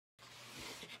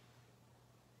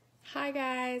Hi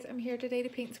guys, I'm here today to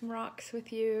paint some rocks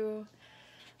with you.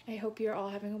 I hope you're all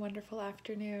having a wonderful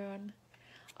afternoon.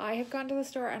 I have gone to the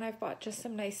store and I've bought just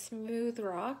some nice smooth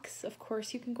rocks. Of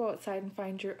course you can go outside and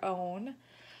find your own.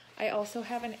 I also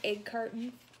have an egg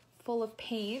carton full of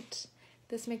paint.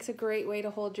 This makes a great way to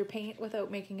hold your paint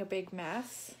without making a big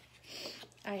mess.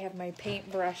 I have my paint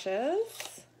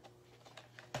brushes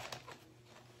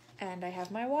and I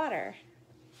have my water.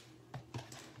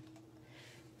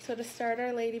 So to start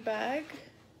our ladybug,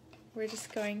 we're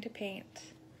just going to paint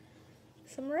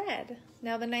some red.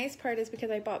 Now the nice part is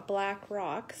because I bought black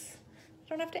rocks, I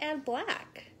don't have to add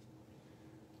black.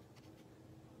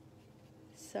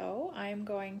 So I'm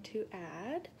going to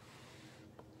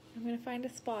find a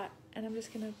spot and I'm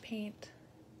just going to paint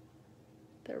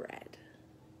the red.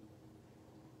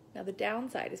 Now the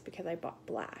downside is because I bought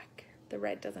black, the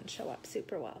red doesn't show up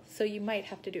super well. So you might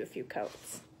have to do a few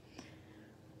coats.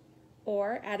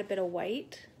 Or add a bit of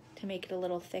white to make it a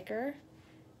little thicker,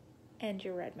 and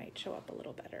your red might show up a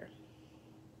little better.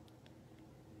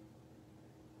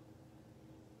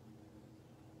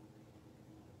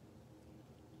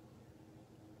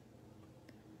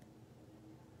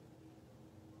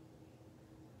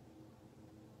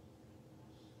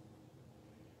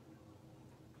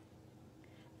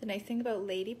 The nice thing about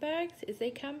ladybugs is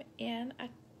they come in a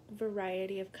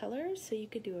variety of colors, so you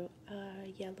could do a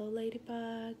yellow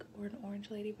ladybug or an orange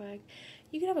ladybug.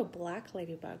 You could have a black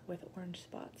ladybug with orange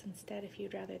spots instead if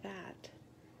you'd rather that.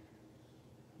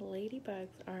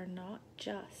 Ladybugs are not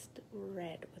just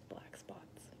red with black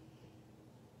spots.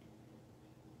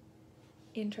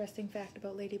 Interesting fact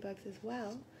about ladybugs as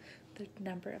well, the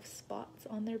number of spots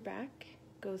on their back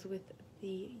goes with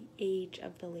the age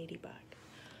of the ladybug.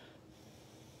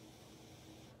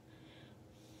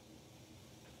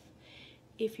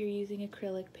 If you're using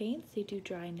acrylic paints, they do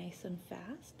dry nice and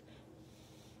fast,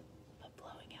 but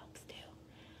blowing helps too.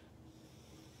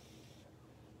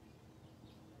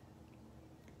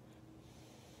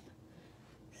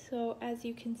 So as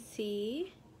you can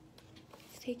see,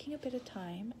 it's taking a bit of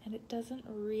time and it doesn't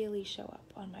really show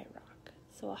up on my rock.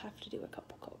 So I'll have to do a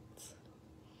couple coats,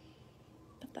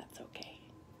 but that's okay.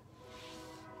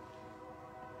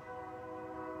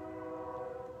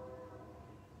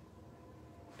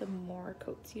 The more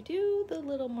coats you do, the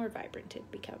little more vibrant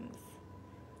it becomes.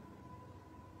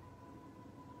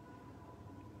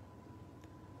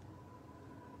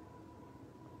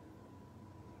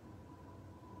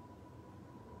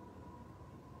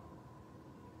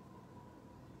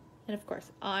 And of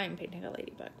course, I'm painting a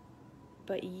ladybug,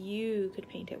 but you could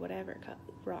paint it whatever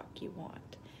rock you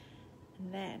want.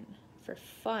 And then, for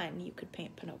fun, you could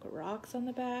paint Pinocchio rocks on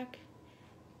the back,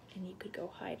 and you could go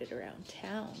hide it around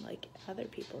town like other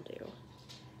people do.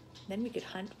 Then we could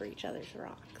hunt for each other's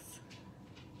rocks.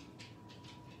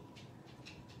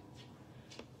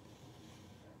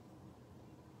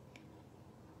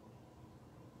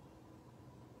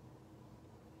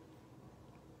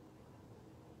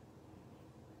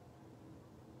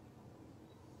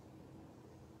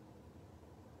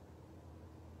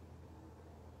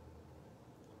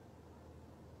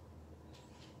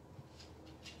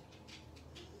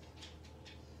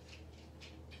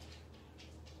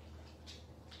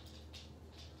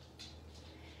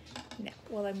 Now,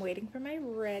 while I'm waiting for my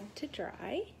red to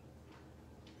dry,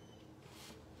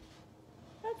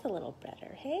 that's a little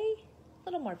better, hey? A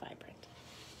little more vibrant.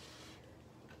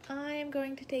 I'm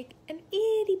going to take an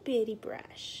itty bitty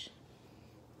brush,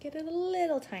 get it a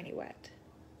little tiny wet,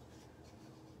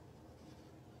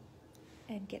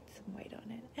 and get some white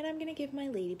on it. And I'm going to give my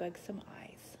ladybug some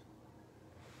eyes,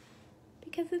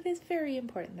 because it is very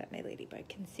important that my ladybug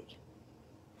can see.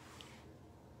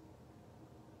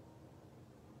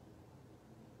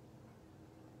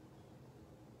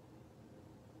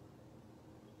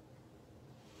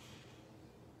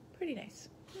 Pretty nice.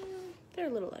 They're a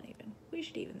little uneven. We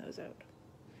should even those out.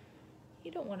 You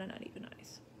don't want an uneven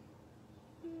eyes.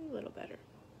 A little better.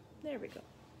 There we go.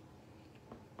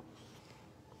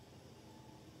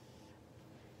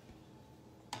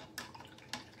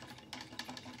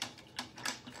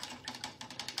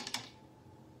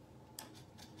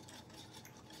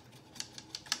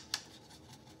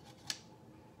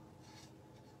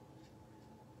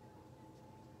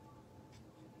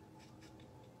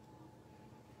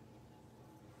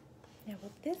 Now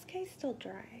with this guy still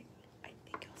drying, I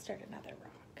think I'll start another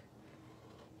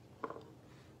rock.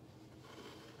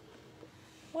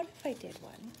 What if I did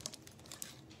one?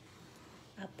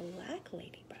 A black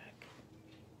ladybug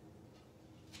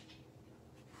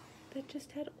that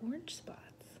just had orange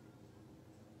spots.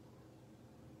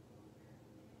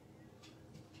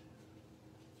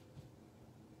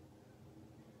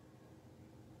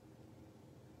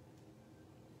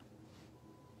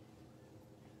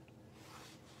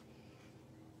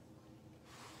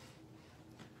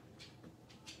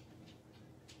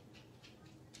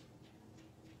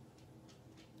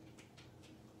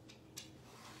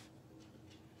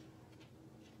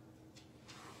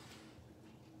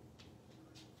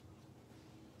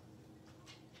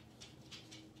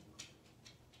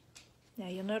 Now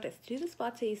you'll notice, to do the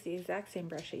spots I use the exact same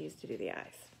brush I used to do the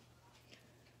eyes.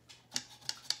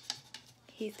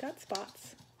 He's got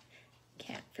spots.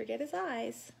 Can't forget his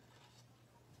eyes.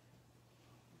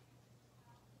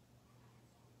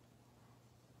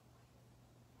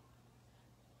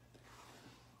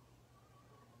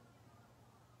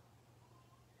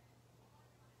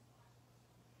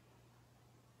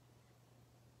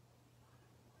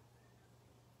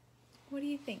 What do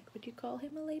you think? Would you call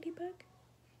him a ladybug?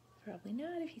 Probably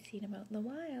not if you've seen him out in the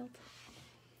wild.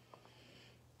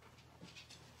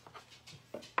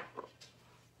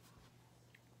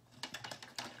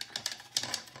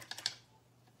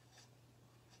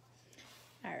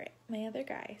 Alright, my other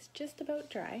guy is just about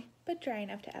dry, but dry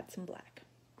enough to add some black.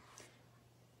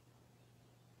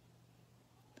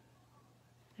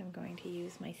 I'm going to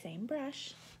use my same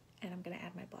brush, and I'm going to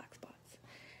add my black spots.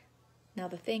 Now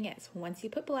the thing is, once you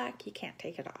put black, you can't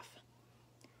take it off.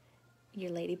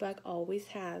 Your ladybug always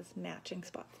has matching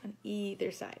spots on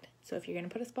either side. So if you're going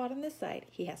to put a spot on this side,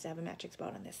 he has to have a matching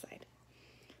spot on this side.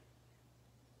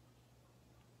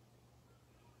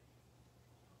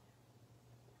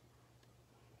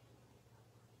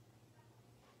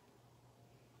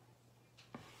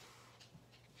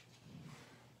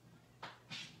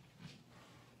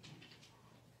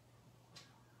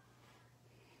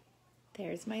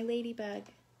 There's my ladybug.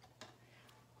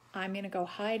 I'm going to go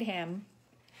hide him.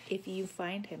 If you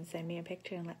find him, send me a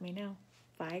picture and let me know.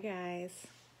 Bye, guys.